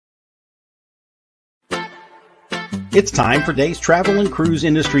It's time for today's travel and cruise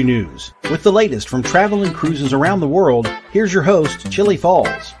industry news. With the latest from travel and cruises around the world, here's your host, Chillie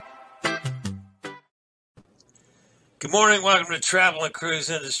Falls. Good morning. Welcome to Travel and Cruise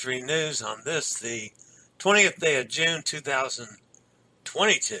Industry News on this, the 20th day of June,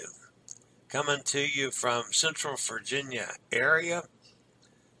 2022. Coming to you from Central Virginia area,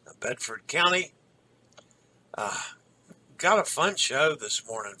 Bedford County. Got a fun show this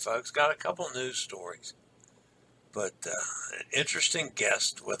morning, folks. Got a couple news stories, but an interesting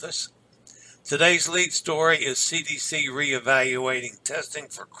guest with us. Today's lead story is CDC reevaluating testing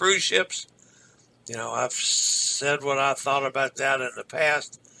for cruise ships. You know, I've said what I thought about that in the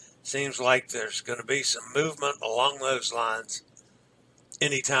past. Seems like there's going to be some movement along those lines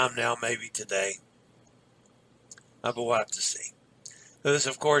anytime now, maybe today. But we'll have to see. This,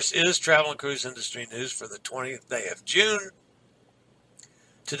 of course, is Travel and Cruise Industry News for the 20th day of June.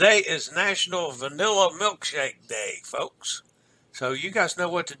 Today is National Vanilla Milkshake Day, folks. So you guys know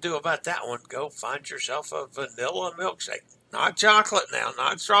what to do about that one. Go find yourself a vanilla milkshake. Not chocolate now,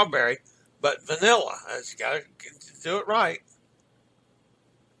 not strawberry, but vanilla. You got to do it right.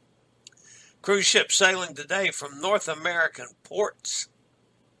 Cruise ships sailing today from North American ports.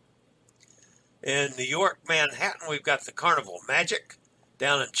 In New York, Manhattan, we've got the Carnival Magic.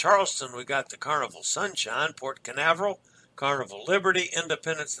 Down in Charleston, we've got the Carnival Sunshine, Port Canaveral, Carnival Liberty,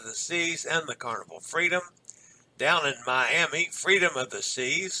 Independence of the Seas, and the Carnival Freedom. Down in Miami, Freedom of the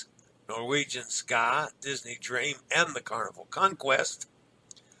Seas, Norwegian Sky, Disney Dream, and the Carnival Conquest.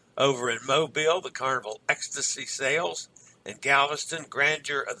 Over in Mobile, the Carnival Ecstasy Sails. In Galveston,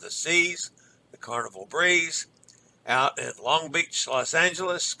 Grandeur of the Seas, the Carnival Breeze. Out in Long Beach, Los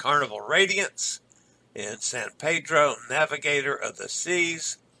Angeles, Carnival Radiance. In San Pedro, Navigator of the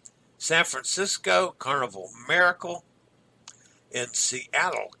Seas. San Francisco, Carnival Miracle. In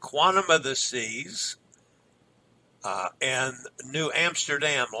Seattle, Quantum of the Seas. And New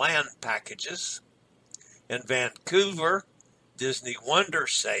Amsterdam Land Packages. In Vancouver, Disney Wonder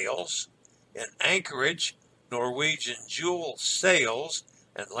Sails. In Anchorage, Norwegian Jewel Sails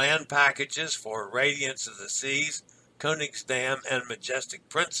and Land Packages for Radiance of the Seas, Koningsdam, and Majestic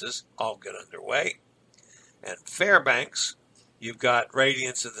Princess all get underway. And Fairbanks, you've got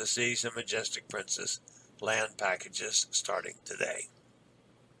Radiance of the Seas and Majestic Princess Land Packages starting today.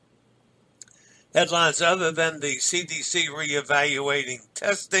 Headlines other than the CDC reevaluating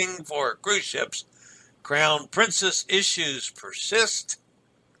testing for cruise ships. Crown Princess issues persist.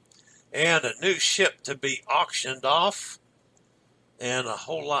 And a new ship to be auctioned off. And a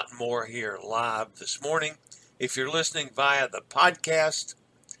whole lot more here live this morning. If you're listening via the podcast,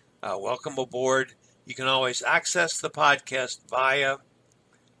 welcome aboard. You can always access the podcast via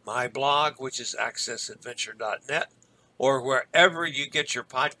my blog, which is accessadventure.net, or wherever you get your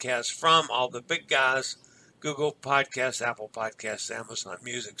podcasts from. All the big guys, Google Podcasts, Apple Podcasts, Amazon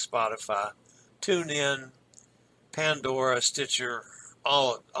Music, Spotify, TuneIn, Pandora, Stitcher,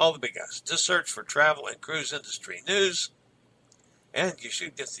 all the big guys. Just search for Travel and Cruise Industry News, and you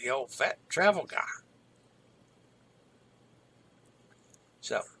should get the old fat travel guy.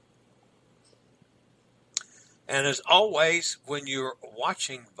 So, and as always, when you're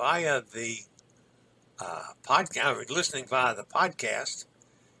watching via the podcast, or listening via the podcast,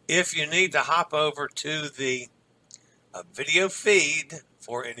 if you need to hop over to the video feed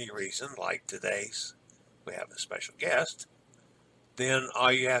for any reason, like today's, we have a special guest, then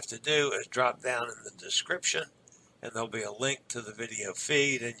all you have to do is drop down in the description, and there'll be a link to the video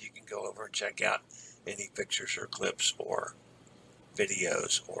feed, and you can go over and check out any pictures or clips or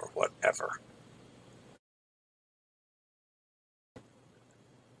videos or whatever.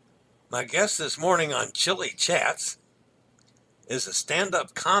 My guest this morning on Chillie Chats is a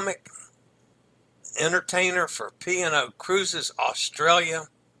stand-up comic, entertainer for P&O Cruises Australia.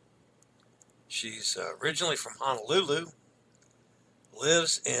 She's originally from Honolulu,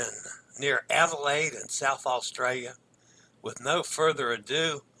 lives near Adelaide in South Australia. With no further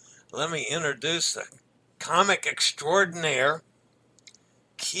ado, let me introduce the comic extraordinaire,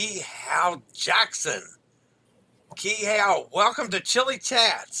 Kee How Jackson. Kee How, welcome to Chillie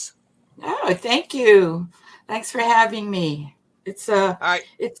Chats. Oh, thank you. Thanks for having me. It's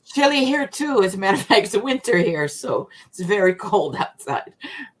it's chilly here too. As a matter of fact, it's winter here, so it's very cold outside.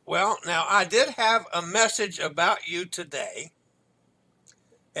 Well, now I did have a message about you today,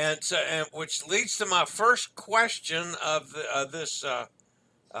 and which leads to my first question of this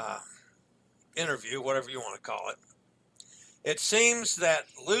interview, whatever you want to call it. It seems that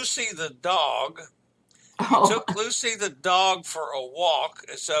Lucy the dog, you took Lucy the dog for a walk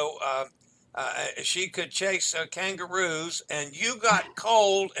so she could chase kangaroos, and you got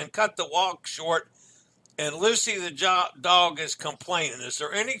cold and cut the walk short and Lucy the dog is complaining. Is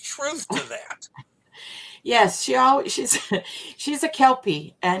there any truth to that? Yes, she's a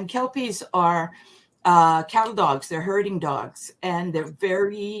Kelpie, and Kelpies are cattle dogs. They're herding dogs, and they're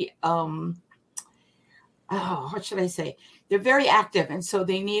very what should I say? They're very active, and so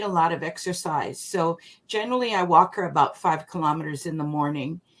they need a lot of exercise. So generally, I walk her about 5 kilometers in the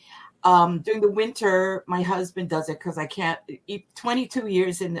morning. During the winter, my husband does it because I can't eat 22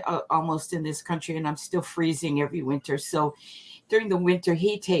 years almost in this country, and I'm still freezing every winter. So during the winter,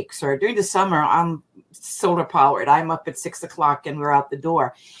 he takes her. During the summer, I'm solar powered. I'm up at 6 o'clock and we're out the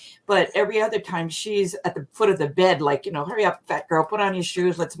door. But every other time she's at the foot of the bed, like, hurry up, fat girl, put on your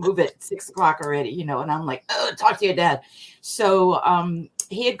shoes. Let's move it. 6 o'clock already, and I'm like, oh, talk to your dad. So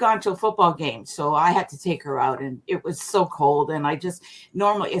he had gone to a football game. So I had to take her out, and it was so cold. And I just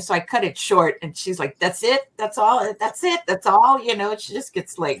so I cut it short, and she's like, that's it. That's all. That's it. That's all. She just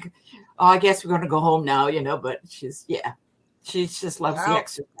gets like, oh, I guess we're going to go home now, but she just loves the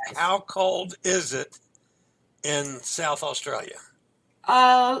exercise. How cold is it in South Australia?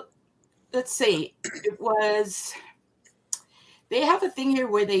 Let's see. They have a thing here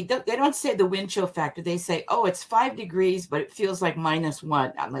where they don't say the wind chill factor. They say, oh, it's 5 degrees, but it feels like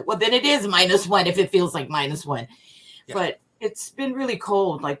 -1. I'm like, well, then it is -1 if it feels like -1. Yeah. But it's been really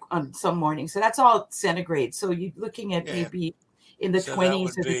cold, like on some mornings. So that's all centigrade. So you're looking at maybe in the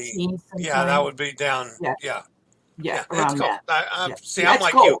 20s or the teens. Yeah, that would be down. Yeah, around that. I'm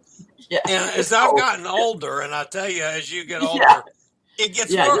like cold. You. Yeah. And as I've gotten older, and I tell you, as you get older, it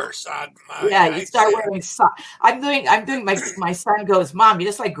gets worse. You start wearing socks. I'm doing. My son goes, Mom, you're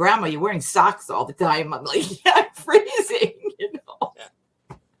just like Grandma. You're wearing socks all the time. I'm like, yeah, I'm freezing.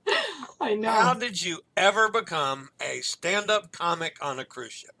 Yeah. I know. How did you ever become a stand-up comic on a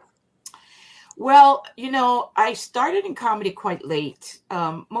cruise ship? Well, I started in comedy quite late.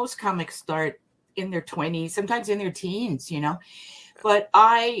 Most comics start in their 20s, sometimes in their teens, but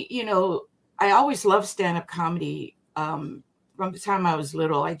I always loved stand-up comedy. From the time I was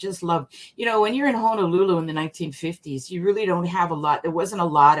little, I just loved, when you're in Honolulu in the 1950s, you really don't have a lot. There wasn't a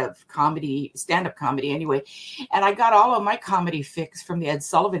lot of comedy, stand-up comedy anyway. And I got all of my comedy fix from the Ed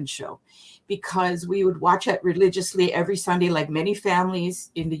Sullivan Show, because we would watch it religiously every Sunday, like many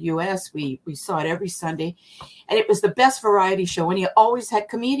families in the U.S. We saw it every Sunday, and it was the best variety show. And he always had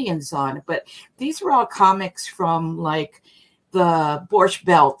comedians on, but these were all comics from like the Borscht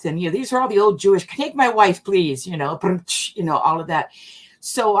Belt, and these are all the old Jewish. Take my wife, please. All of that.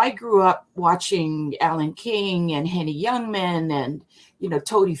 So I grew up watching Alan King and Henny Youngman and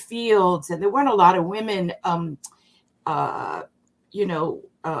Toady Fields, and there weren't a lot of women.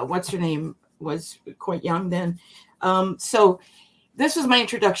 What's her name was quite young then. So this was my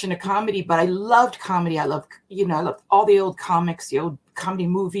introduction to comedy, but I loved comedy. I loved all the old comics, the old comedy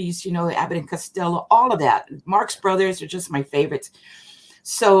movies, Abbott and Costello, all of that. Marx Brothers are just my favorites.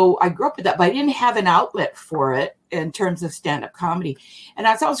 So I grew up with that, but I didn't have an outlet for it in terms of stand-up comedy. And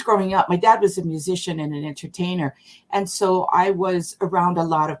as I was growing up, my dad was a musician and an entertainer. And so I was around a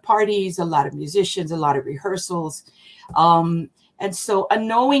lot of parties, a lot of musicians, a lot of rehearsals. And so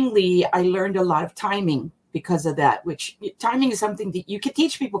unknowingly, I learned a lot of timing because of that, which timing is something that you can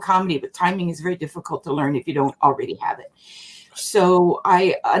teach people comedy, but timing is very difficult to learn if you don't already have it. So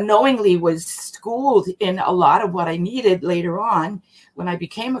I unknowingly was schooled in a lot of what I needed later on when I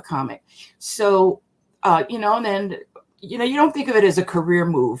became a comic. So, and then, you don't think of it as a career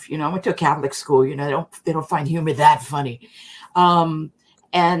move. I went to a Catholic school, they don't find humor that funny.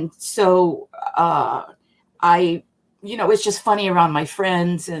 And so it's just funny around my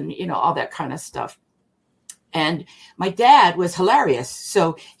friends and, all that kind of stuff. And my dad was hilarious.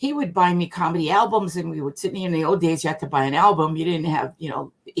 So he would buy me comedy albums, and we would sit in the old days, you had to buy an album. You didn't have,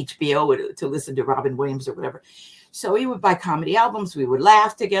 HBO to listen to Robin Williams or whatever. So he would buy comedy albums. We would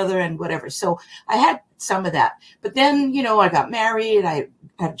laugh together and whatever. So I had some of that. But then, I got married. I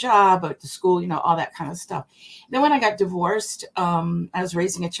had a job, I went to school, all that kind of stuff. Then when I got divorced, I was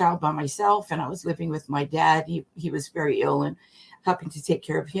raising a child by myself, and I was living with my dad. He was very ill, and helping to take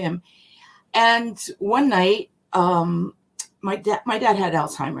care of him. And one night, my dad had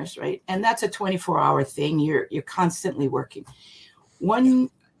Alzheimer's, right? And that's a 24-hour thing. You're constantly working. One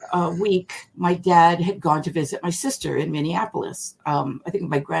week, my dad had gone to visit my sister in Minneapolis. I think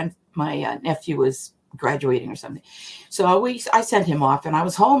my nephew was graduating or something. So I sent him off, and I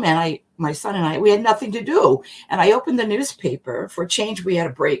was home, and my son and I, we had nothing to do. And I opened the newspaper. For a change, we had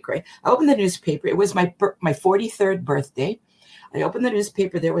a break, right? I opened the newspaper. It was my 43rd birthday. I opened the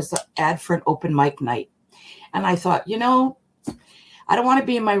newspaper. There was an ad for an open mic night. And I thought, I don't want to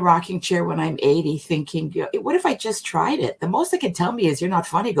be in my rocking chair when I'm 80 thinking, what if I just tried it? The most they can tell me is, you're not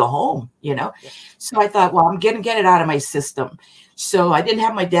funny, go home, Yeah. So I thought, well, I'm going to get it out of my system. So I didn't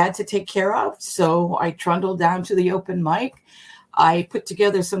have my dad to take care of. So I trundled down to the open mic. I put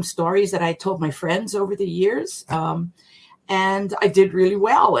together some stories that I told my friends over the years. And I did really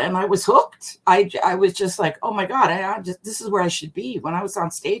well, and I was hooked. I was just like, oh my God, this is where I should be. When I was on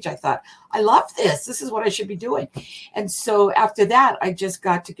stage, I thought, I love this. This is what I should be doing. And so after that, I just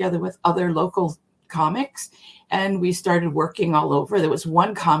got together with other local comics, and we started working all over. There was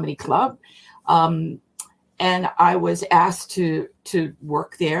one comedy club, and I was asked to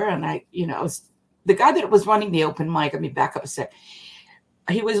work there. And I was the guy that was running the open mic. Let me back up a sec.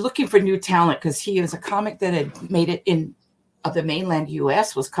 He was looking for new talent because he was a comic that had made it in of the mainland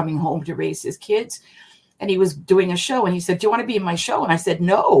US, was coming home to raise his kids. And he was doing a show, and he said, do you want to be in my show? And I said,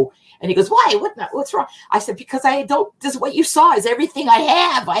 no. And he goes, why? What's wrong? I said, because this is what you saw is everything I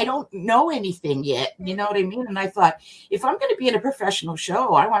have. I don't know anything yet. You know what I mean? And I thought, if I'm going to be in a professional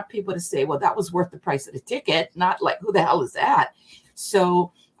show, I want people to say, well, that was worth the price of the ticket, not like, who the hell is that?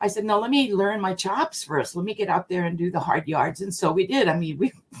 So I said, no, let me learn my chops first. Let me get out there and do the hard yards. And so we did. I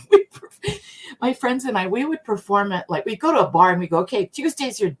mean, my friends and I, we would perform at, like, we'd go to a bar and we go, okay,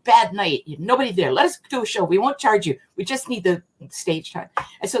 Tuesday's your bad night. Nobody there. Let us do a show. We won't charge you. We just need the stage time.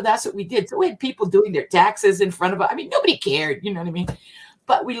 And so that's what we did. So we had people doing their taxes in front of us. I mean, nobody cared, you know what I mean?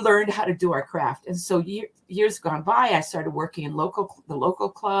 But we learned how to do our craft. And so years gone by, I started working in the local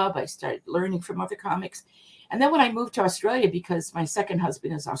club. I started learning from other comics. And then when I moved to Australia, because my second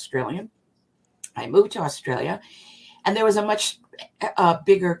husband is Australian, I moved to Australia, and there was a much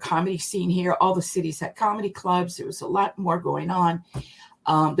bigger comedy scene here. All the cities had comedy clubs. There was a lot more going on.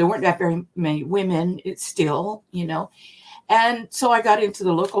 There weren't that very many women. It's still, And so I got into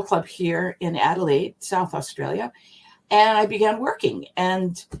the local club here in Adelaide, South Australia, and I began working.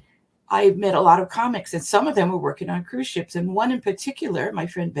 And I met a lot of comics, and some of them were working on cruise ships. And one in particular, my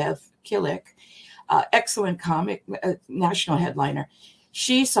friend Bev Killick, excellent comic, national headliner.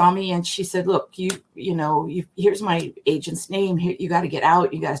 She saw me and she said, look, here's my agent's name. Here, you got to get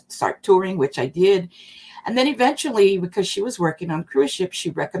out. You got to start touring, which I did. And then eventually, because she was working on cruise ships,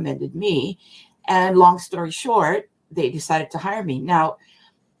 she recommended me. And long story short, they decided to hire me. Now,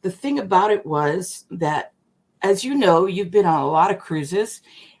 the thing about it was that, as you know, you've been on a lot of cruises.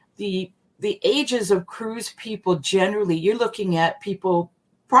 The ages of cruise people, generally, you're looking at people,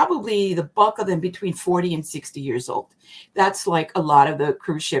 probably the bulk of them between 40 and 60 years old. That's like a lot of the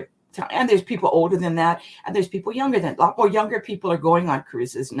cruise ship. And there's people older than that. And there's people younger than that. A lot more younger people are going on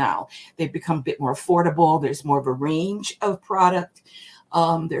cruises now. They've become a bit more affordable. There's more of a range of product.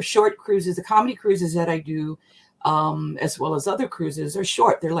 They're short cruises. The comedy cruises that I do, as well as other cruises, are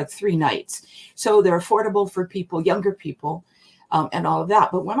short. They're like 3 nights. So they're affordable for people, younger people, and all of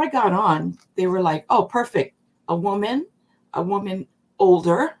that. But when I got on, they were like, oh, perfect. A woman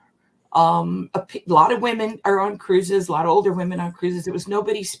older. A lot of women are on cruises, a lot of older women on cruises. There was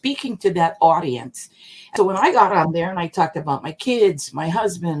nobody speaking to that audience. So when I got on there and I talked about my kids, my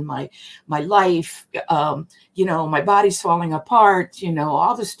husband, my life, my body's falling apart,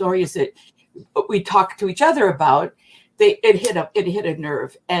 all the stories that we talk to each other about, it hit a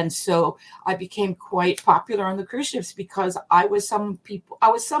nerve. And so I became quite popular on the cruise ships because I was someone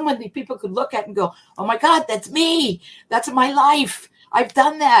that people could look at and go, oh my God, that's me. That's my life. I've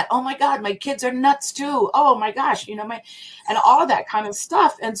done that. Oh my God, my kids are nuts too. Oh my gosh, and all of that kind of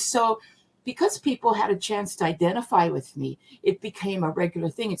stuff. And so because people had a chance to identify with me, it became a regular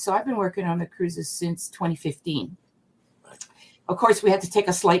thing. And so I've been working on the cruises since 2015. Of course, we had to take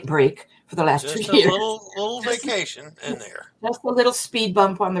a slight break for the last 2 years. Just a little vacation in there. Just a little speed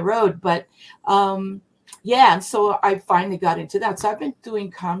bump on the road. But and so I finally got into that. So I've been doing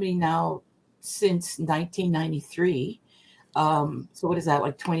comedy now since 1993. So what is that,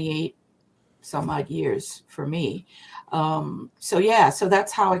 like 28 some odd years for me. So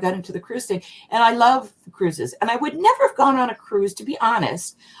that's how I got into the cruise thing. And I love cruises. And I would never have gone on a cruise, to be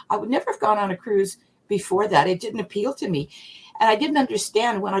honest. I would never have gone on a cruise before that. It didn't appeal to me. And I didn't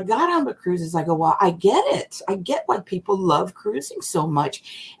understand when I got on the cruises. I go, well, I get it. I get why people love cruising so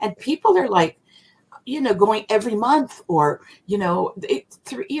much. And people are like, going every month, or,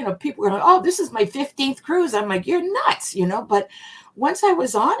 people are like, oh, this is my 15th cruise. I'm like, you're nuts, but once I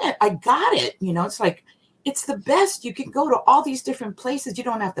was on it, I got it. It's like, it's the best. You can go to all these different places. You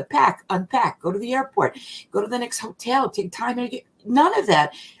don't have to unpack, go to the airport, go to the next hotel, take time. None of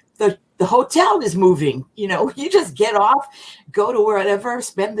that. The the hotel is moving. You just get off, go to wherever,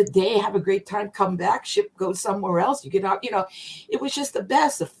 spend the day, have a great time, come back, ship, go somewhere else. You get out, it was just the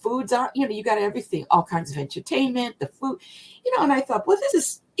best. The food's on, you got everything, all kinds of entertainment, the food, and I thought, well, this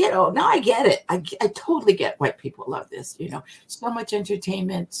is, now I get it. I totally get why people love this, so much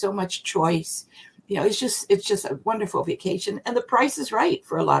entertainment, so much choice. It's just a wonderful vacation, and the price is right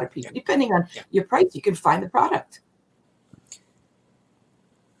for a lot of people. Depending on your price, you can find the product.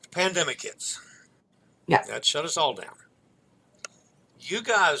 Pandemic hits. Yeah. That shut us all down. You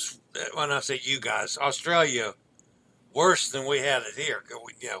guys, when I say you guys, Australia, worse than we had it here.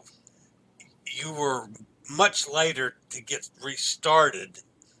 You were much later to get restarted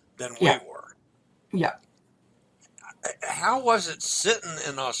than we were. Yeah. How was it sitting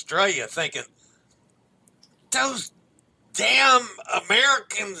in Australia thinking, those damn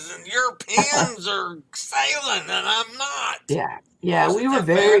Americans and Europeans are sailing and I'm not? Yeah, we were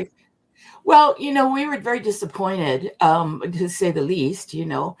very, well, we were very disappointed, to say the least,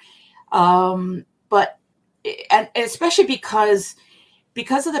 but, and especially because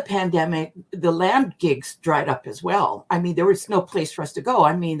of the pandemic, the land gigs dried up as well. I mean, there was no place for us to go.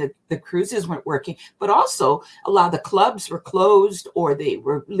 I mean, the cruises weren't working, but also a lot of the clubs were closed or they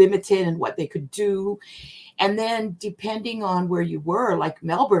were limited in what they could do. And then depending on where you were, like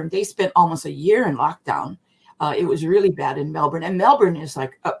Melbourne, they spent almost a year in lockdown. It was really bad in Melbourne, and Melbourne is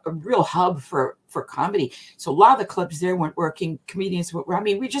like a real hub for comedy. So a lot of the clubs there weren't working. Comedians were. I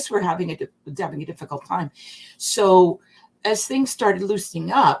mean, we just were having a difficult time. So as things started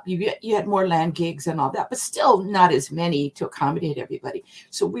loosening up, you had more land gigs and all that, but still not as many to accommodate everybody.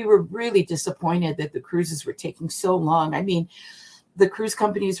 So we were really disappointed that the cruises were taking so long. I mean, the cruise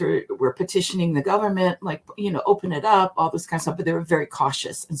companies were petitioning the government, like, open it up, all this kind of stuff, but they were very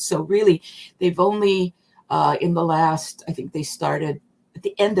cautious. And so really, they've only in the last, I think they started at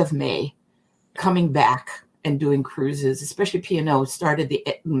the end of May, coming back and doing cruises, especially P&O started the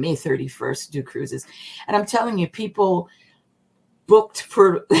May 31st to do cruises. And I'm telling you, people booked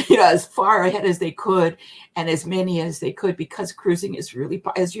for as far ahead as they could and as many as they could, because cruising is really,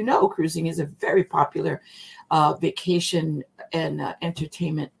 as you know, cruising is a very popular vacation and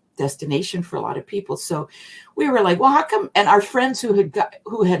entertainment destination for a lot of people. So we were like, well, how come? And our friends who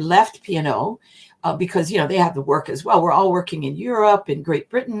had left P&O, because they have the work as well. We're all working in Europe and Great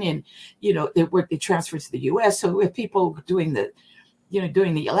Britain, and they transferred to the U.S. So we have people doing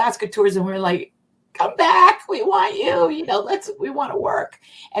the Alaska tours, and we're like, come back, we want you. We want to work.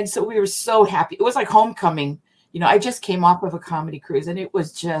 And so we were so happy. It was like homecoming. I just came off of a comedy cruise, and it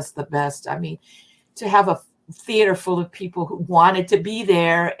was just the best. I mean, to have a theater full of people who wanted to be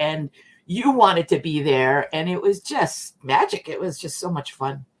there, and you wanted to be there, and it was just magic. It was just so much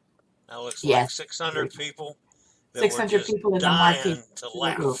fun. That looks like 600 people. 600 people in the market to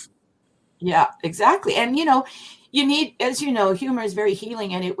laugh. Yeah, exactly. And, you need, as you know, humor is very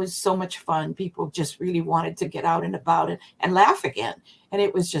healing, and it was so much fun. People just really wanted to get out and about and laugh again. And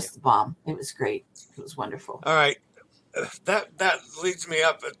it was just the bomb. It was great. It was wonderful. All right. That leads me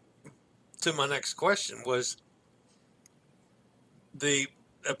up to my next question was the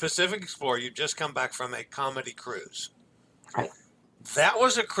Pacific Explorer. You've just come back from a comedy cruise. Right. That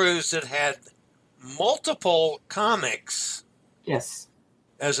was a cruise that had multiple comics. Yes.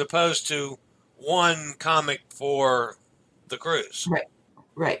 As opposed to one comic for the cruise.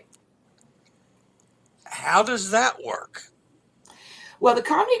 Right. How does that work? Well, the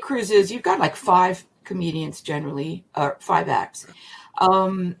comedy cruises, you've got like 5 comedians generally, or 5 acts.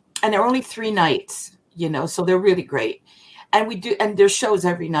 And there are only 3 nights, so they're really great. And there's shows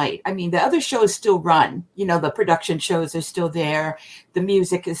every night. I mean, the other shows still run, the production shows are still there. The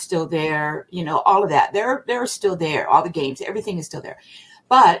music is still there, all of that. They're still there. All the games, everything is still there.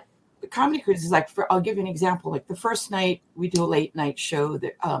 But the comedy cruise is like, I'll give you an example. Like the first night we do a late night show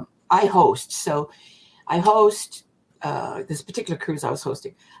that I host. So I host this particular cruise I was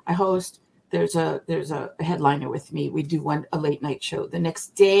hosting. I host, there's a headliner with me. We do a late night show. The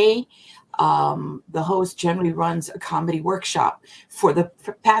next day, the host generally runs a comedy workshop for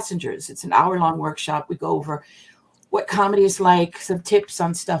passengers. It's an hour-long workshop. We go over what comedy is like, some tips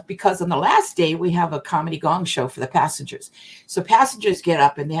on stuff, because on the last day we have a comedy gong show for the passengers. So passengers get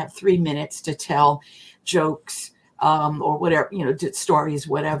up and they have 3 minutes to tell jokes or whatever, stories,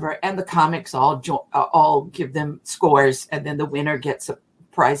 whatever. And the comics all give them scores, and then the winner gets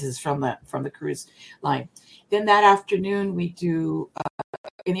prizes from the cruise line. Then that afternoon we do.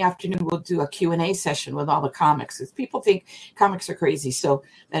 In the afternoon, we'll do a Q&A session with all the comics. Because people think comics are crazy. So,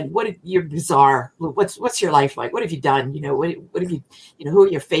 and you're bizarre. What's your life like? What have you done? What have you, who are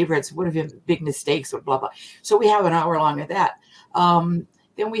your favorites? What have you big mistakes or blah, blah. So we have an hour long of that.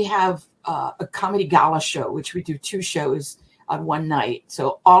 Then we have a comedy gala show, which we do 2 shows on one night.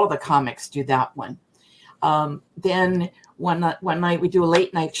 So all of the comics do that one. Then one night we do a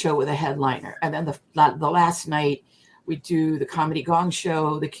late night show with a headliner. And then the last night we do the Comedy Gong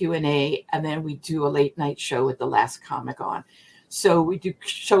show, the Q&A, and then we do a late night show with the last comic on. So we do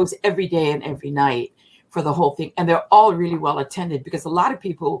shows every day and every night for the whole thing. And they're all really well attended because a lot of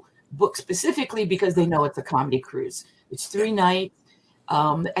people book specifically because they know it's a comedy cruise. It's 3 nights.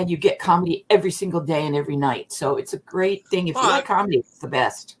 And you get comedy every single day and every night. So it's a great thing. If you like comedy, it's the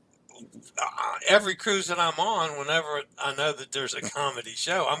best. Every cruise that I'm on, whenever I know that there's a comedy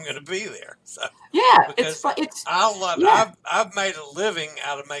show, I'm going to be there. So yeah, it's fun. I've made a living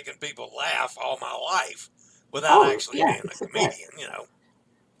out of making people laugh all my life without actually being a comedian, you know.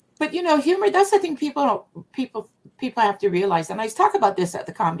 But you know, humor, that's the thing people have to realize. And I talk about this at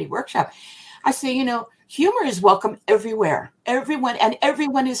the comedy workshop. I say, you know, humor is welcome everywhere. Everyone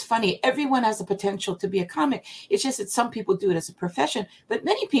is funny. Everyone has the potential to be a comic. It's just that some people do it as a profession, but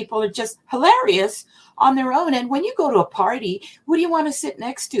many people are just hilarious on their own. And when you go to a party, who do you want to sit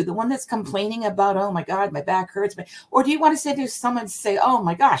next to? The one that's complaining about, oh my God, my back hurts. Or do you want to sit to someone and say, oh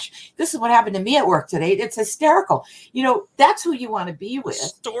my gosh, this is what happened to me at work today. It's hysterical. You know, that's who you want to be with.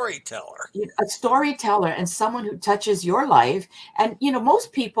 A storyteller and someone who touches your life. And, you know,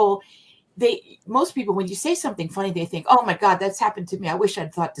 most people, when you say something funny, they think, oh my God, that's happened to me. I wish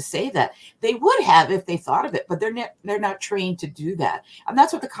I'd thought to say that. They would have if they thought of it, but they're not trained to do that. And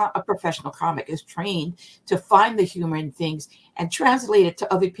that's what a professional comic is trained to find the humor in things and translate it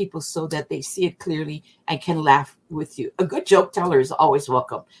to other people so that they see it clearly and can laugh with you. A good joke teller is always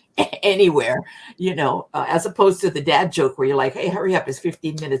welcome anywhere, you know, as opposed to the dad joke where you're like, hey, hurry up, it's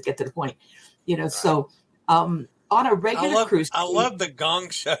 15 minutes, get to the point, you know. Right. So on a regular cruise. I love the Gong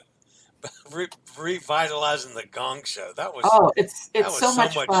Show. Revitalizing the Gong Show. That was it's so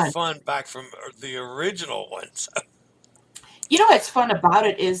much fun back from the original ones. You know what's fun about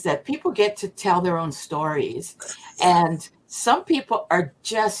it is that people get to tell their own stories, and some people are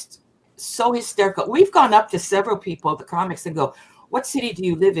just so hysterical. We've gone up to several people at the comics and go, what city do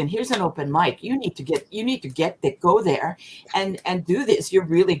you live in? Here's an open mic. You need to go there and do this. You're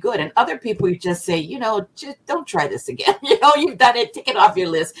really good. And other people, you just say, you know, just don't try this again. You know, you've done it. Take it off your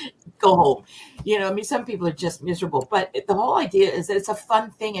list. Go home. You know, I mean, some people are just miserable. But the whole idea is that it's a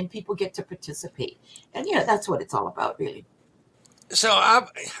fun thing and people get to participate. And, you know, that's what it's all about, really. So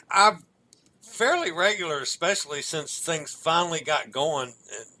I'm fairly regular, especially since things finally got going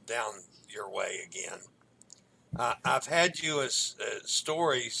down your way again. I've had you as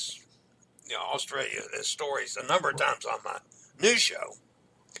stories, you know, Australia as stories a number of times on my news show.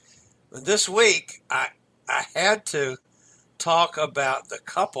 But this week, I had to talk about the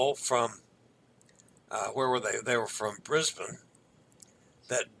couple from, where were they? They were from Brisbane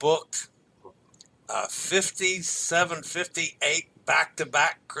that booked 57, 58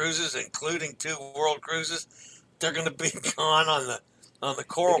 back-to-back cruises, including 2 world cruises. They're going to be gone on the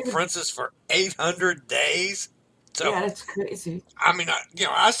Coral Princess for 800 days. So, yeah, that's crazy. I mean,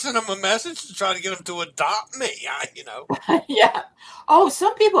 I sent them a message to try to get them to adopt me, Yeah. Oh,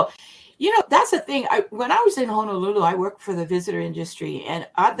 some people, you know, that's the thing. When I was in Honolulu, I worked for the visitor industry. And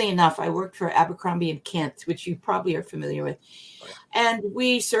oddly enough, I worked for Abercrombie & Kent, which you probably are familiar with. Oh, yeah. And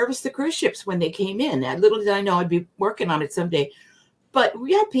we serviced the cruise ships when they came in. And little did I know I'd be working on it someday. But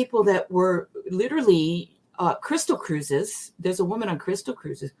we had people that were literally Crystal Cruises. There's a woman on Crystal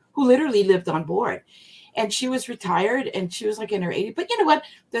Cruises who literally lived on board. And she was retired and she was like in her 80s. But you know what?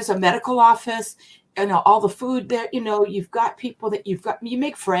 There's a medical office and all the food there. You know, you've got people that you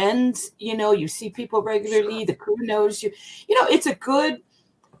make friends, you know, you see people regularly. Sure. The crew knows you. You know, it's a good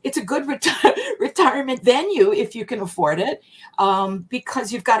retirement venue if you can afford it,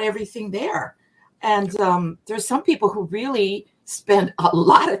 because you've got everything there. And there's some people who really spend a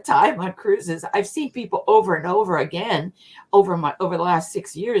lot of time on cruises. I've seen people over and over again over the last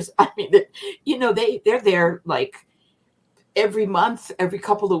 6 years. I mean, you know, they're there like every month, every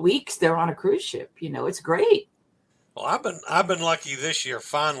couple of weeks. They're on a cruise ship. You know, it's great. Well, I've been lucky this year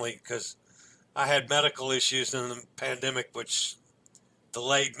finally because I had medical issues in the pandemic, which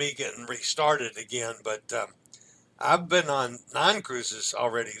delayed me getting restarted again. But I've been on 9 cruises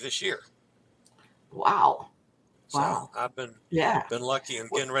already this year. Wow. So wow. I've been lucky and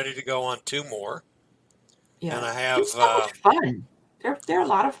getting ready to go on 2 more. Yeah. And I have it's so much fun. They're a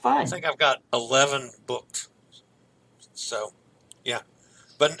lot of fun. I think I've got 11 booked. So, yeah.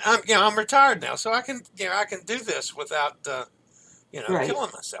 But I'm retired now, so I can do this without right.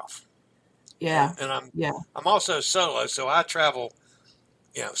 killing myself. Yeah. And I'm also solo, so I travel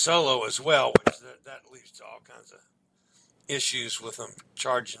solo as well, which that leads to all kinds of issues with them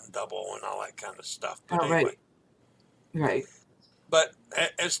charging double and all that kind of stuff. But Oh, anyway, right. but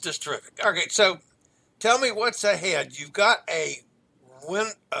it's just terrific. Okay, so tell me what's ahead. You've got a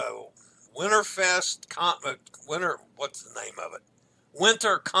Winterfest, what's the name of it?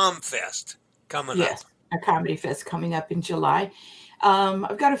 Winter Comfest coming Yes, up. a comedy fest coming up in July.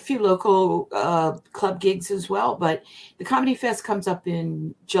 I've got a few local club gigs as well, but the comedy fest comes up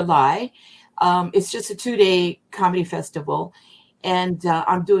in July. It's just a 2-day comedy festival, and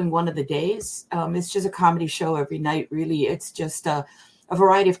I'm doing one of the days. It's just a comedy show every night, really. It's just a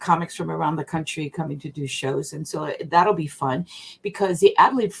variety of comics from around the country coming to do shows, and so that'll be fun because the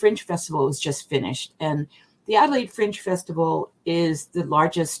Adelaide Fringe Festival is just finished, and the Adelaide Fringe Festival is the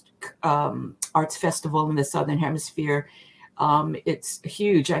largest arts festival in the Southern Hemisphere. It's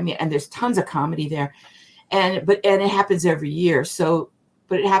huge. I mean, and there's tons of comedy there, and it happens every year. So,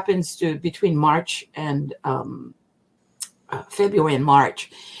 but it happens between March and February and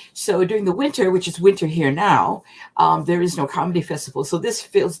March. So during the winter, which is winter here now, there is no comedy festival. So this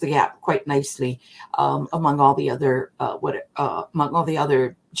fills the gap quite nicely among all the other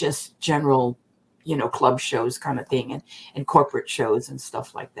just general, club shows kind of thing and corporate shows and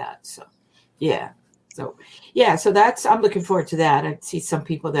stuff like that. So, yeah. So that's, I'm looking forward to that. I see some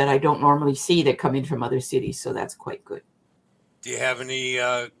people that I don't normally see that come in from other cities. So that's quite good. Do you have any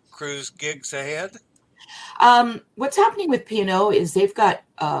cruise gigs ahead? What's happening with P&O is they've got,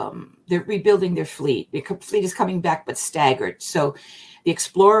 they're rebuilding their fleet. Their fleet is coming back, but staggered. So the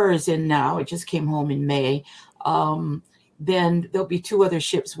Explorer is in now. It just came home in May. Then there'll be 2 other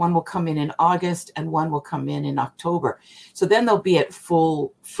ships. One will come in August and one will come in October. So then they'll be at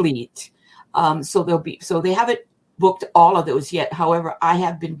full fleet. So they haven't booked all of those yet. However, I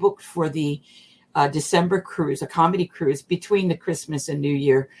have been booked for the December cruise, a comedy cruise between the Christmas and New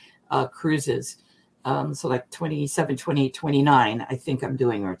Year cruises. So like 27, 28, 29, I think I'm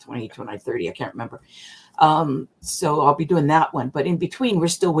doing, or 20, 29, 30, I can't remember. So I'll be doing that one. But in between, we're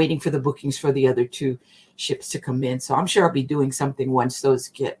still waiting for the bookings for the other 2 ships to come in. So I'm sure I'll be doing something once those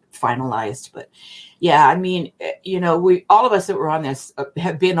get finalized. But yeah, I mean, we, all of us that were on this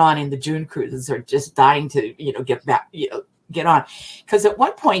have been on in the June cruises are just dying to, get back, get on. Because at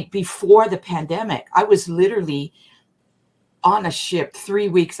one point before the pandemic, I was literally on a ship 3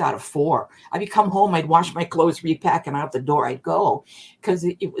 weeks out of 4. I'd come home, I'd wash my clothes, repack, and out the door I'd go because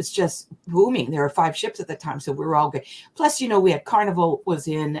it was just booming. There were 5 ships at the time, so we were all good. Plus, we had Carnival was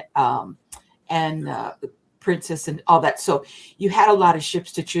in and Princess and all that. So you had a lot of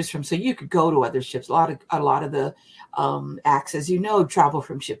ships to choose from. So you could go to other ships. A lot of the acts, as travel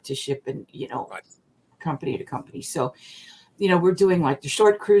from ship to ship and, Right. company to company. So, we're doing like the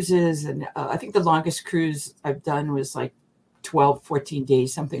short cruises. And I think the longest cruise I've done was like 12, 14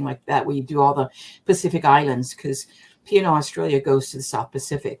 days, something like that, where you do all the Pacific Islands because P&O Australia goes to the South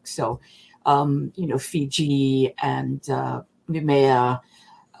Pacific. So, Fiji and Noumea,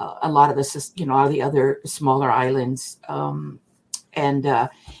 a lot of all the other smaller islands.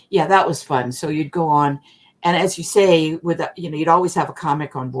 That was fun. So you'd go on. And as you say, you'd always have a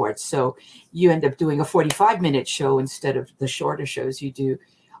comic on board. So you end up doing a 45-minute show instead of the shorter shows. You do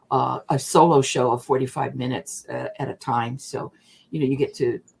a solo show of 45 minutes at a time. So, you get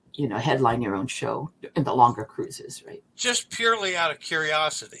to, headline your own show in the longer cruises, right? Just purely out of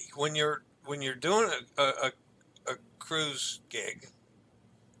curiosity, when you're doing a cruise gig,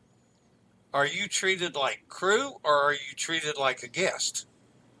 are you treated like crew or are you treated like a guest?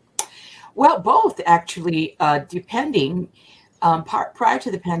 Well, both actually, depending. Prior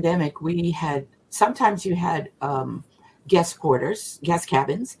to the pandemic, sometimes you had guest quarters, guest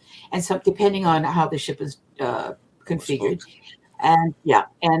cabins, and some depending on how the ship is configured. And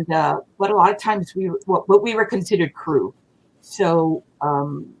but a lot of times we were considered crew. So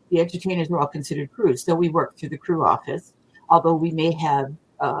the entertainers were all considered crew. So we worked through the crew office, although we may have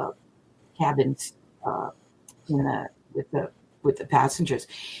cabins with the passengers,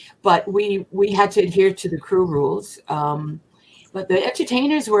 but we had to adhere to the crew rules. But the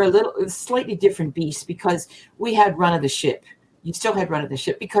entertainers were a slightly different beast because we had run of the ship. You still had run of the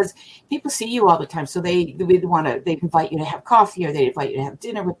ship because people see you all the time. So they invite you to have coffee or they invite you to have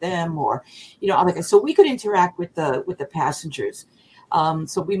dinner with them or, all that. So we could interact with the passengers.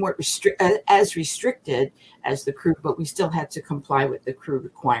 So we weren't as restricted as the crew, but we still had to comply with the crew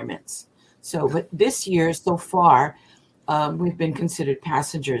requirements. So, but this year so far, we've been considered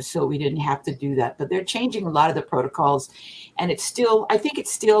passengers, so we didn't have to do that. But they're changing a lot of the protocols, and I think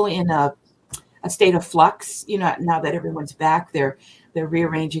it's still in a state of flux. Now that everyone's back, they're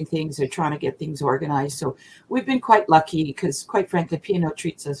rearranging things. They're trying to get things organized. So we've been quite lucky because, quite frankly, P&O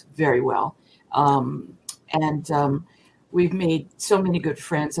treats us very well. We've made so many good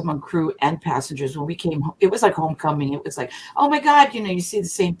friends among crew and passengers. When we came home, it was like homecoming. It was like, oh my God, you see the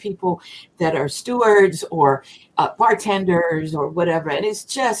same people that are stewards or bartenders or whatever. And it's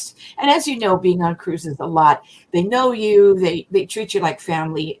just, and as you know, being on cruises a lot, they know you, they treat you like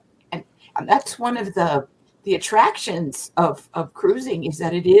family. And that's one of the attractions of cruising, is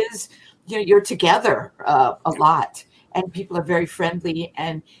that it is, you're together a lot, and people are very friendly.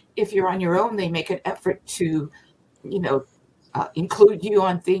 And if you're on your own, they make an effort to include you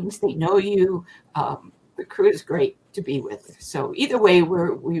on things. They know you. The crew is great to be with. So either way,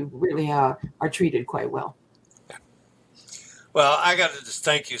 we really are treated quite well. Well, I got to just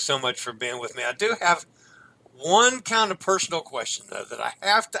thank you so much for being with me. I do have one kind of personal question, though, that I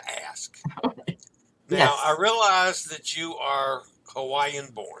have to ask. Now, Yes. I realize that you are Hawaiian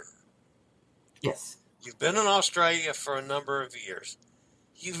born. Yes. You've been in Australia for a number of years.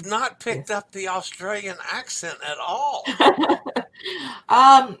 You've not picked up the Australian accent at all.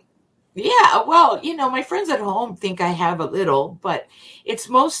 Yeah, well, my friends at home think I have a little, but it's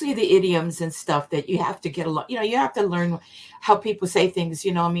mostly the idioms and stuff that you have to get along. You have to learn how people say things.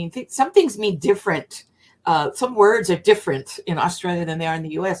 Some things mean different. Some words are different in Australia than they are in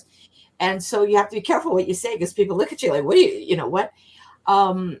the US. And so you have to be careful what you say, because people look at you like, what do what?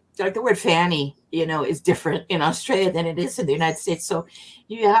 Like the word fanny, is different in Australia than it is in the United States. So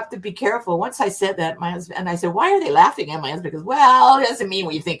you have to be careful. Once I said that, my husband, and I said, why are they laughing at my husband? Because, well, it doesn't mean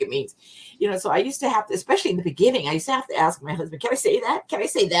what you think it means. So I used to have to, especially in the beginning, I used to have to ask my husband, can I say that? Can I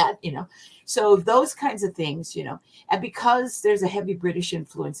say that? So those kinds of things, and because there's a heavy British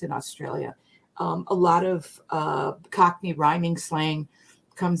influence in Australia, a lot of Cockney rhyming slang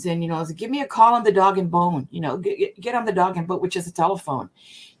comes in, give me a call on the dog and bone, get on the dog and bone, which is a telephone,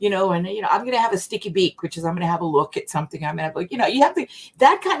 and, I'm going to have a sticky beak, which is I'm going to have a look at something. I'm going to have, you have to,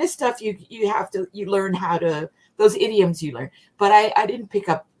 that kind of stuff. You learn how to, those idioms you learn, but I didn't pick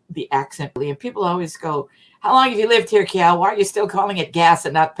up the accent really. And people always go, how long have you lived here, Cal? Why are you still calling it gas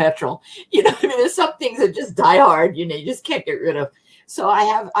and not petrol? There's some things that just die hard, you just can't get rid of. So I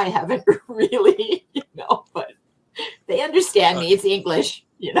haven't really, but they understand me. It's English,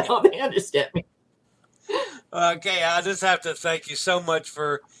 they understand me. Okay, I just have to thank you so much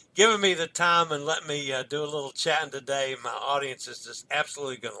for giving me the time and letting me do a little chatting today. My audience is just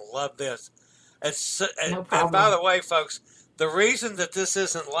absolutely going to love this. No problem. And by the way, folks, the reason that this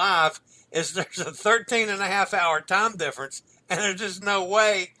isn't live is there's a 13.5-hour time difference, and there's just no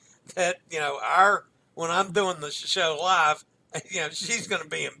way that, when I'm doing the show live, she's going to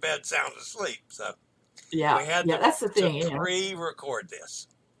be in bed sound asleep. So we had that's the thing. To pre-record this.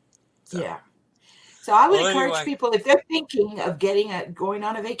 So. Yeah. So I would encourage people, if they're thinking of going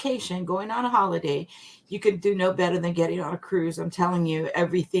on a vacation, going on a holiday, you can do no better than getting on a cruise. I'm telling you,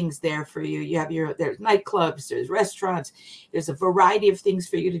 everything's there for you. You have there's nightclubs, there's restaurants, there's a variety of things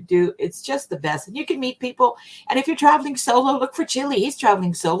for you to do. It's just the best. And you can meet people. And if you're traveling solo, look for Chili. He's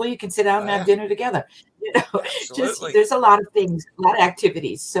traveling solo. You can sit down and have dinner together. There's a lot of things, a lot of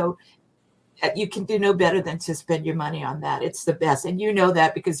activities. So you can do no better than to spend your money on that. It's the best. And you know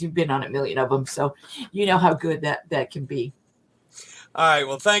that because you've been on a million of them. So you know how good that can be. All right.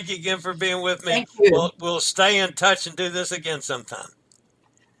 Well, thank you again for being with me. Thank you. We'll stay in touch and do this again sometime.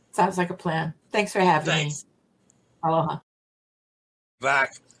 Sounds like a plan. Thanks for having me. Aloha.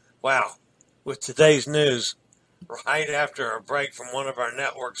 Back. Wow. With today's news, right after a break from one of our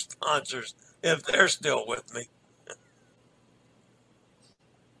network sponsors, if they're still with me.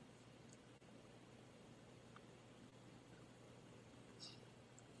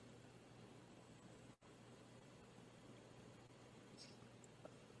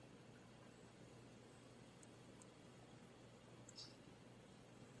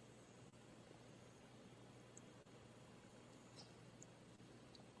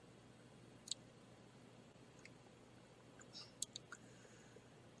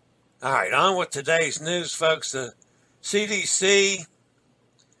 All right, on with today's news, folks. The CDC,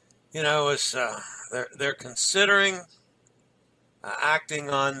 is they're considering acting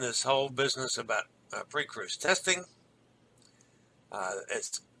on this whole business about pre-cruise testing.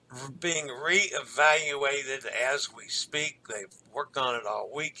 It's being reevaluated as we speak. They've worked on it all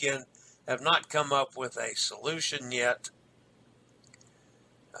weekend, have not come up with a solution yet.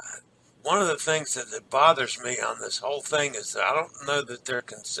 One of the things that bothers me on this whole thing is that I don't know that they're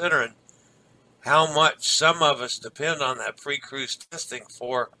considering how much some of us depend on that pre-cruise testing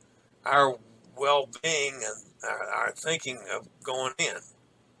for our well-being and our thinking of going in.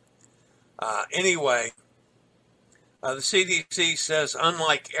 Anyway, the CDC says,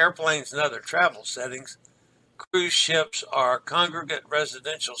 unlike airplanes and other travel settings, cruise ships are congregate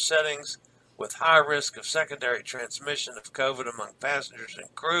residential settings with high risk of secondary transmission of COVID among passengers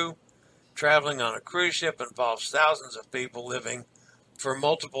and crew. Traveling on a cruise ship involves thousands of people living for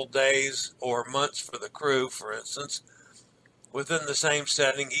multiple days or months for the crew, for instance, within the same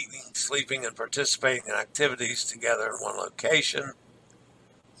setting, eating, sleeping, and participating in activities together in one location.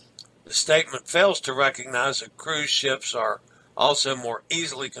 The statement fails to recognize that cruise ships are also more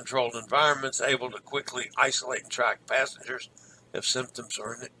easily controlled environments, able to quickly isolate and track passengers if symptoms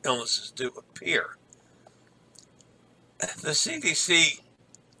or illnesses do appear. The CDC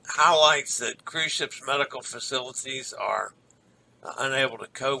highlights that cruise ships' medical facilities are unable to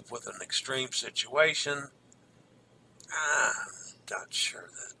cope with an extreme situation. I'm not sure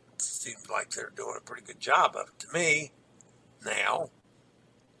that seems like they're doing a pretty good job of it to me now.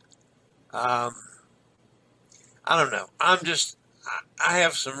 I don't know. I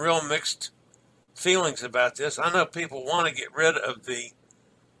have some real mixed feelings about this. I know people want to get rid of the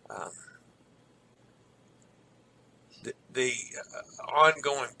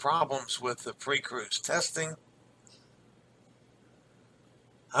ongoing problems with the pre-cruise testing.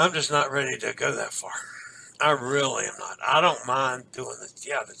 I'm just not ready to go that far. I really am not. I don't mind doing this.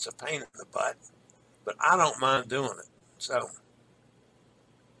 Yeah, it's a pain in the butt, but I don't mind doing it. So,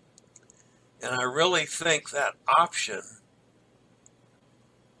 and I really think that option,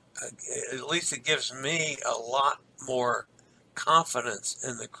 at least it gives me a lot more confidence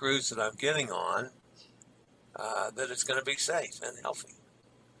in the cruise that I'm getting on, that it's going to be safe and healthy.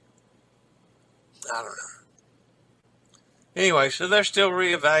 I don't know. Anyway, so they're still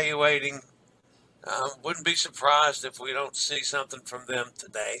reevaluating. Wouldn't be surprised if we don't see something from them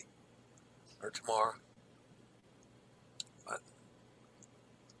today or tomorrow. But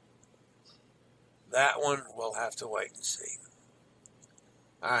that one we'll have to wait and see.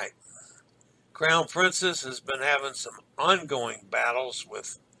 All right. Crown Princess has been having some ongoing battles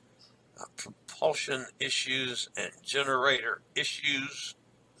with propulsion issues and generator issues.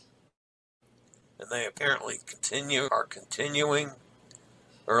 And they apparently are continuing.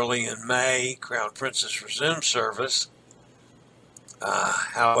 Early in May, Crown Princess resumed service.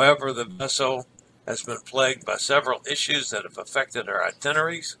 However, the vessel has been plagued by several issues that have affected her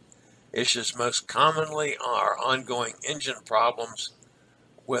itineraries. Issues most commonly are ongoing engine problems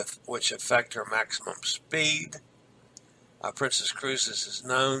which affect her maximum speed. Princess Cruises has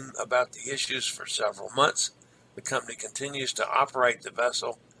known about the issues for several months. The company continues to operate the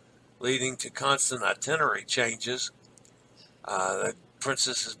vessel, leading to constant itinerary changes. The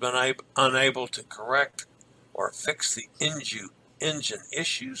Princess has been unable to correct or fix the engine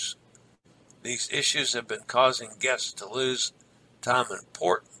issues. These issues have been causing guests to lose time in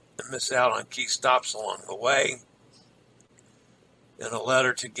port and miss out on key stops along the way. In a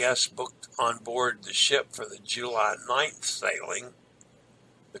letter to guests booked on board the ship for the July 9th sailing,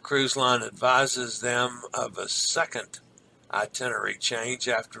 the cruise line advises them of a second itinerary change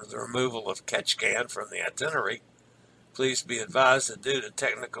after the removal of Ketchikan from the itinerary. Please be advised that due to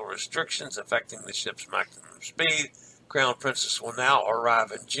technical restrictions affecting the ship's maximum speed, Crown Princess will now arrive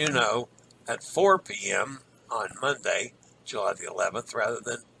in Juneau at 4 p.m. on Monday, July the 11th, rather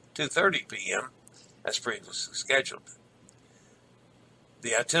than 2:30 p.m. as previously scheduled.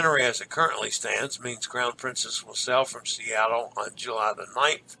 The itinerary as it currently stands means Crown Princess will sail from Seattle on July the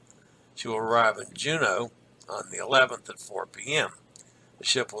 9th. She will arrive in Juneau on the 11th at 4 p.m. The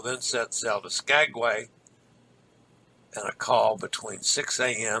ship will then set sail to Skagway and a call between 6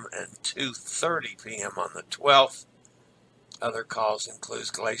 a.m. and 2:30 p.m. on the 12th. Other calls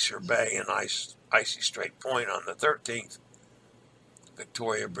include Glacier Bay and Icy Strait Point on the 13th,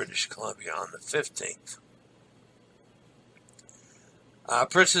 Victoria, British Columbia on the 15th.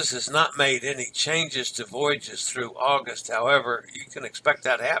 Princess has not made any changes to voyages through August. However, you can expect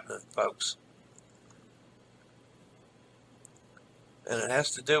that happening, folks. And it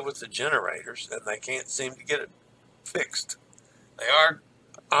has to do with the generators, and they can't seem to get it fixed. They are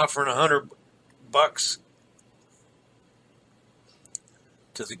offering $100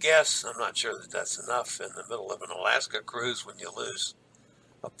 to the guests. I'm not sure that that's enough in the middle of an Alaska cruise when you lose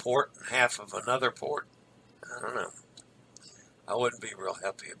a port and half of another port. I don't know. I wouldn't be real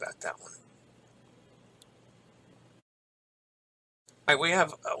happy about that one. All right, we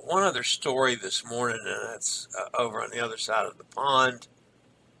have one other story this morning, and that's over on the other side of the pond.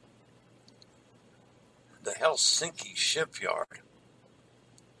 The Helsinki shipyard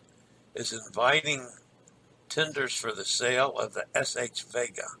is inviting tenders for the sale of the SH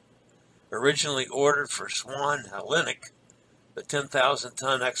Vega. Originally ordered for Swan Hellenic, the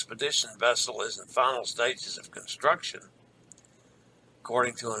 10,000-ton expedition vessel is in final stages of construction.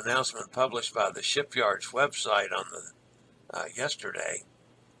 According to an announcement published by the shipyard's website on yesterday,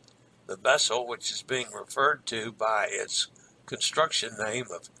 The vessel, which is being referred to by its construction name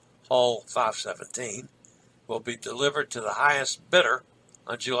of Hull 517, will be delivered to the highest bidder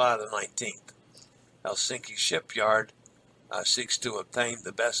on July the 19th. Helsinki Shipyard seeks to obtain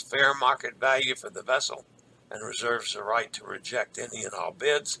the best fair market value for the vessel and reserves the right to reject any and all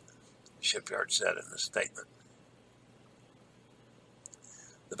bids, the shipyard said in a statement.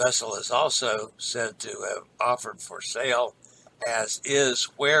 The vessel is also said to have offered for sale as is,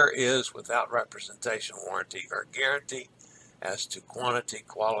 where is, without representation, warranty, or guarantee as to quantity,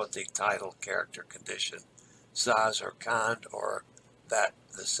 quality, title, character, condition, size, or kind, or that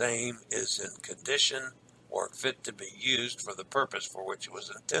the same is in condition or fit to be used for the purpose for which it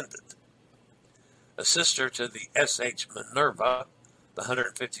was intended. A sister to the S.H. Minerva, the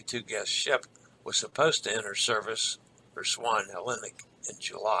 152-guest ship, was supposed to enter service for Swan Hellenic in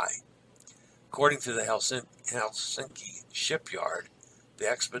July. According to the Helsinki Shipyard, the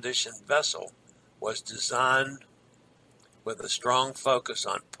expedition vessel was designed with a strong focus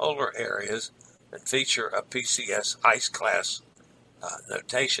on polar areas and feature a PCS ice class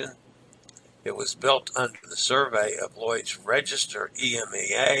notation. It was built under the survey of Lloyd's Register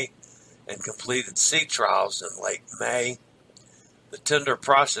EMEA and completed sea trials in late May. The tender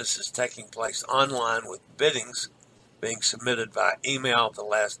process is taking place online with biddings being submitted by email. The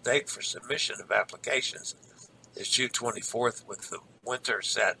last date for submission of applications is June 24th, with the winter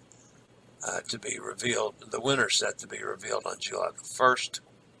set to be revealed. The winter set to be revealed on July the 1st.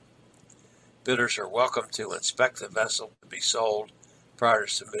 Bidders are welcome to inspect the vessel to be sold prior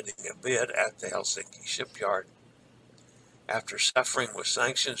to submitting a bid at the Helsinki Shipyard. After suffering with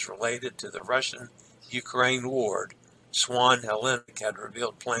sanctions related to the Russian-Ukraine war, Swan Hellenic had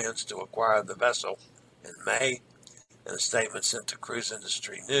revealed plans to acquire the vessel in May. In a statement sent to Cruise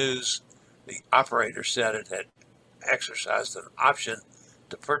Industry News, the operator said it had exercised an option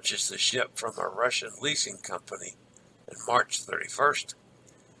to purchase the ship from a Russian leasing company on March 31st.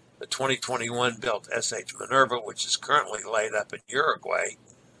 The 2021 built S.H. Minerva, which is currently laid up in Uruguay,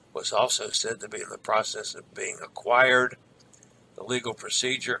 was also said to be in the process of being acquired. The legal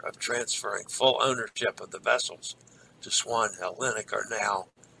procedure of transferring full ownership of the vessels to Swan Hellenic are now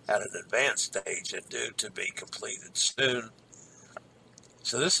at an advanced stage and due to be completed soon.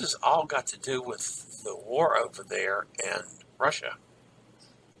 So this has all got to do with the war over there and Russia.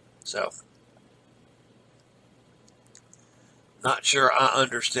 So, not sure I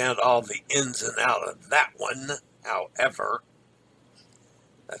understand all the ins and outs of that one. However,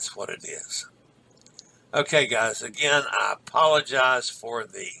 that's what it is. Okay, guys, again, I apologize for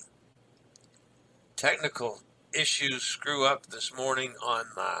the technical issues screw up this morning on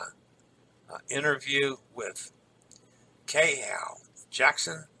my interview with Hal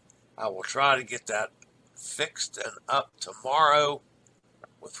Jackson. I will try to get that fixed and up tomorrow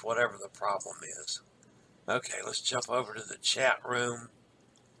with whatever the problem is. Okay, let's jump over to the chat room.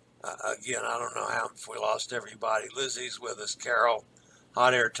 Again, I don't know how if we lost everybody. Lizzie's with us, Carol,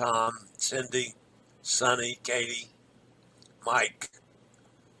 Hot Air Tom, Cindy, Sonny, Katie, Mike,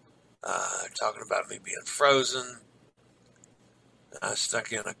 talking about me being frozen. I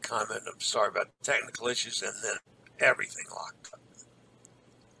stuck in a comment, I'm sorry about the technical issues, and then everything locked up.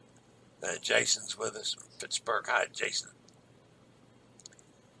 Jason's with us from Pittsburgh. Hi, Jason.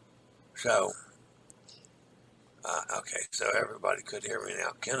 So, okay, so everybody could hear me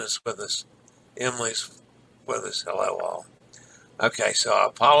now. Ken is with us. Emily's with us. Hello, all. Okay, so I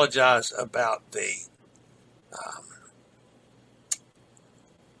apologize about the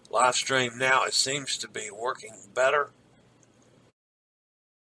live stream now. It seems to be working better.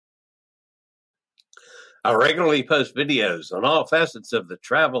 I regularly post videos on all facets of the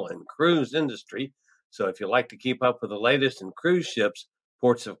travel and cruise industry, so if you like to keep up with the latest in cruise ships,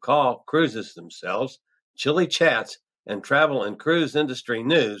 ports of call, cruises themselves, chilly chats, and travel and cruise industry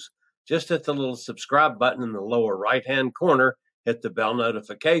news, just hit the little subscribe button in the lower right-hand corner, hit the bell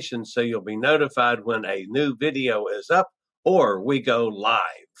notification so you'll be notified when a new video is up or we go live.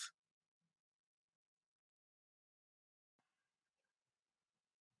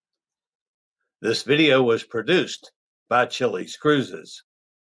 This video was produced by Chili's Cruises.